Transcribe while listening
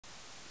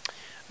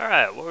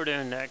Alright, what we're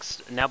doing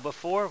next. Now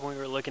before, when we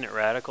were looking at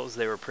radicals,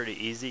 they were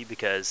pretty easy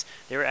because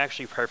they were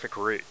actually perfect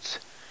roots.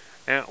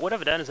 And what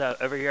I've done is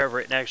over here I've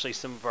written actually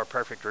some of our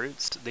perfect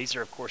roots. These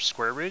are of course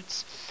square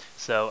roots.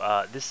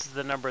 So this is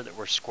the number that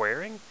we're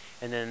squaring,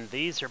 and then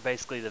these are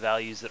basically the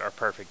values that are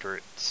perfect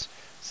roots.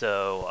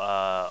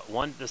 So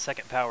the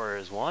second power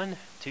is 1,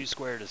 2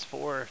 squared is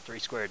 4, 3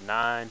 squared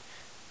 9,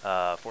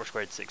 4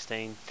 squared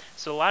 16.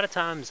 So a lot of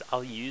times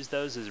I'll use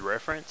those as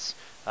reference.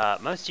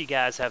 Most of you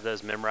guys have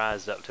those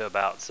memorized up to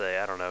about, say,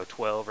 I don't know,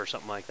 12 or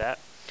something like that.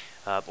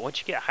 But once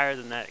you get higher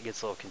than that, it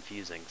gets a little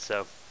confusing.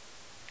 So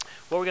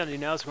what we're going to do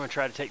now is we're going to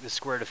try to take the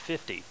square root of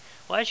 50.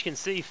 Well, as you can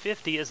see,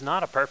 50 is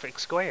not a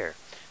perfect square.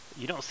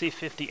 You don't see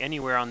 50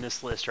 anywhere on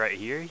this list right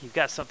here. You've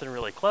got something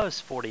really close,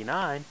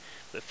 49,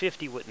 but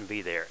 50 wouldn't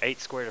be there. 8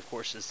 squared, of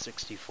course, is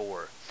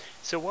 64.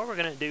 So what we're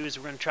going to do is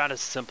we're going to try to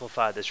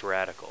simplify this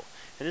radical.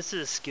 And this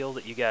is a skill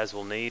that you guys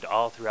will need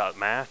all throughout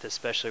math,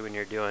 especially when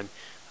you're doing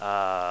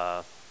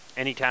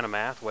any kind of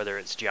math, whether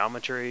it's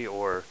geometry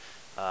or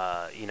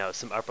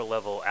some upper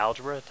level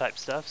algebra type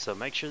stuff. So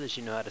make sure that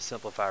you know how to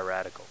simplify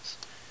radicals.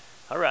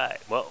 Alright,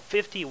 well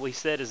 50 we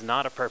said is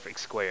not a perfect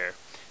square.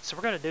 So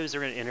what we're going to do is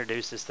we're going to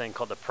introduce this thing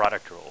called the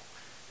product rule.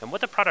 And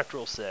what the product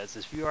rule says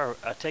is if you are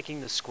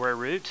taking the square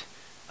root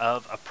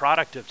of a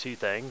product of two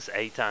things,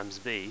 a times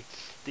b,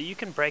 that you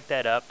can break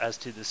that up as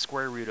to the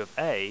square root of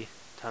a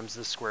times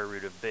the square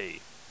root of b.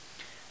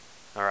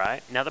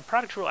 Alright, now the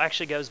product rule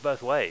actually goes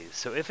both ways.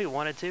 So if we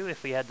wanted to,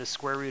 if we had the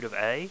square root of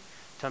a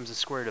times the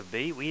square root of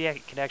b, we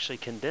could actually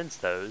condense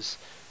those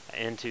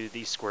into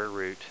the square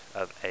root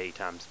of a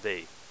times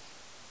b.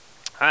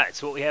 Alright,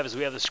 so what we have is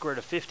we have the square root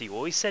of 50.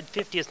 Well, we said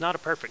 50 is not a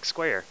perfect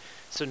square.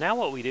 So now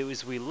what we do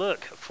is we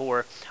look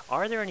for,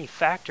 are there any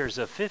factors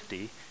of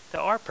 50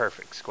 that are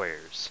perfect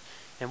squares?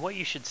 And what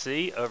you should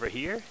see over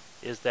here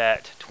is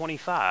that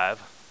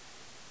 25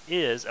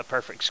 is a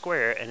perfect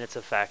square, and it's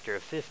a factor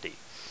of 50.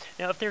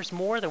 Now, if there's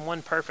more than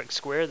one perfect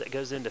square that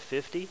goes into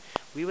 50,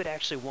 we would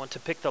actually want to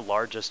pick the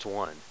largest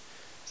one.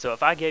 So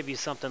if I gave you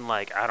something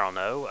like, I don't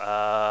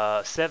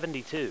know,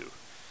 72,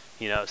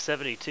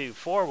 72,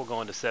 4 will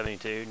go into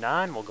 72,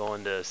 9 will go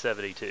into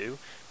 72,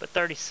 but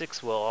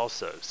 36 will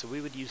also. So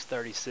we would use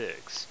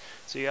 36.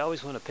 So you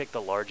always want to pick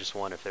the largest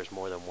one if there's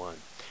more than one.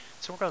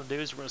 So what we're going to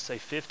do is we're going to say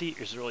 50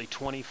 is really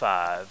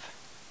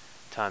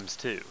 25 times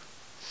 2.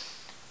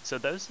 So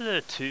those are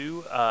the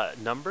two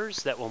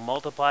numbers that will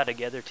multiply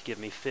together to give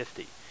me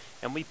 50.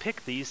 And we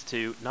pick these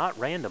two not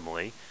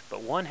randomly,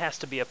 but one has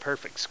to be a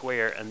perfect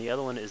square and the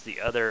other one is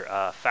the other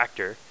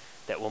factor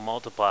that will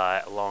multiply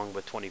along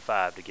with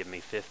 25 to give me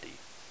 50.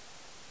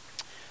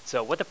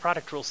 So what the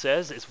product rule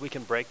says is we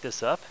can break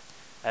this up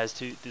as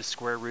to the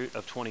square root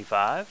of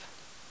 25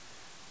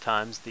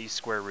 times the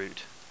square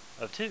root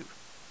of 2.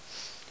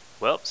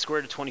 Well, square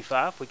root of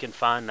 25, we can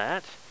find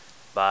that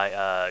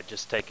by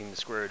just taking the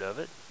square root of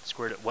it.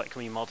 Square root of what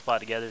can we multiply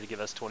together to give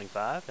us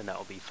 25? And that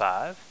will be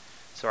 5.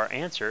 So our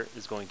answer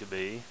is going to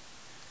be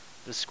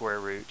the square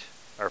root,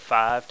 or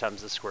 5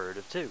 times the square root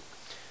of 2.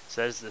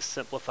 So that is the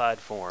simplified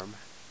form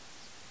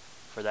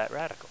for that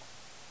radical.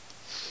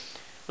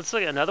 Let's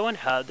look at another one.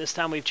 This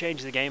time we've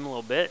changed the game a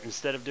little bit.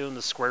 Instead of doing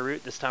the square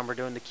root, this time we're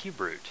doing the cube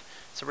root.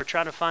 So we're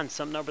trying to find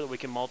some number that we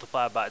can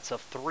multiply by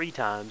itself 3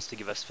 times to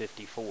give us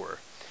 54.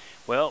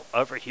 Well,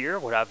 over here,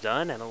 what I've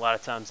done, and a lot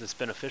of times it's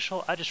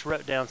beneficial, I just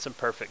wrote down some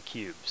perfect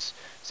cubes.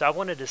 So I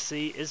wanted to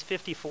see, is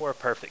 54 a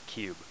perfect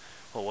cube?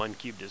 Well, 1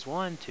 cubed is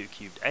 1, 2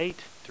 cubed 8,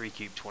 3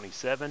 cubed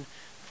 27,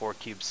 4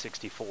 cubed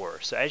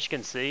 64. So as you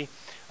can see,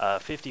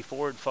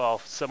 54 would fall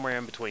somewhere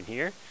in between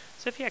here.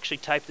 So if you actually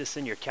type this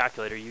in your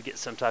calculator, you get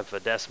some type of a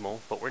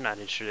decimal, but we're not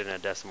interested in a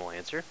decimal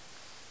answer.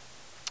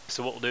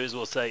 So what we'll do is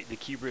we'll say the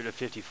cube root of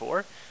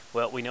 54.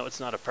 Well, we know it's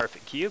not a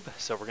perfect cube,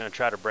 so we're going to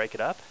try to break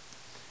it up.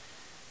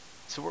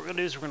 So what we're going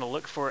to do is we're going to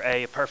look for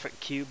a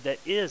perfect cube that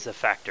is a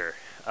factor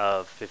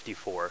of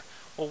 54.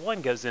 Well,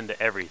 1 goes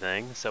into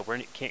everything, so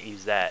we can't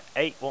use that.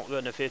 8 won't go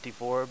into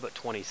 54, but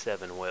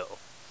 27 will.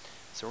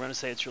 So we're going to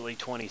say it's really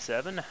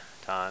 27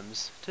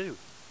 times 2.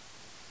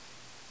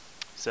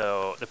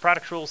 So the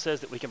product rule says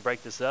that we can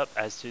break this up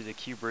as to the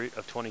cube root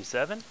of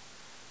 27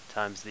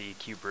 times the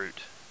cube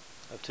root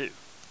of 2.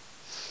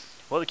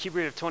 Well, the cube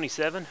root of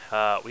 27,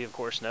 we of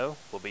course know,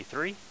 will be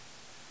 3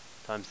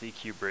 times the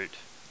cube root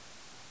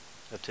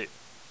of 2.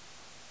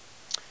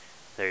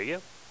 There you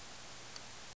go.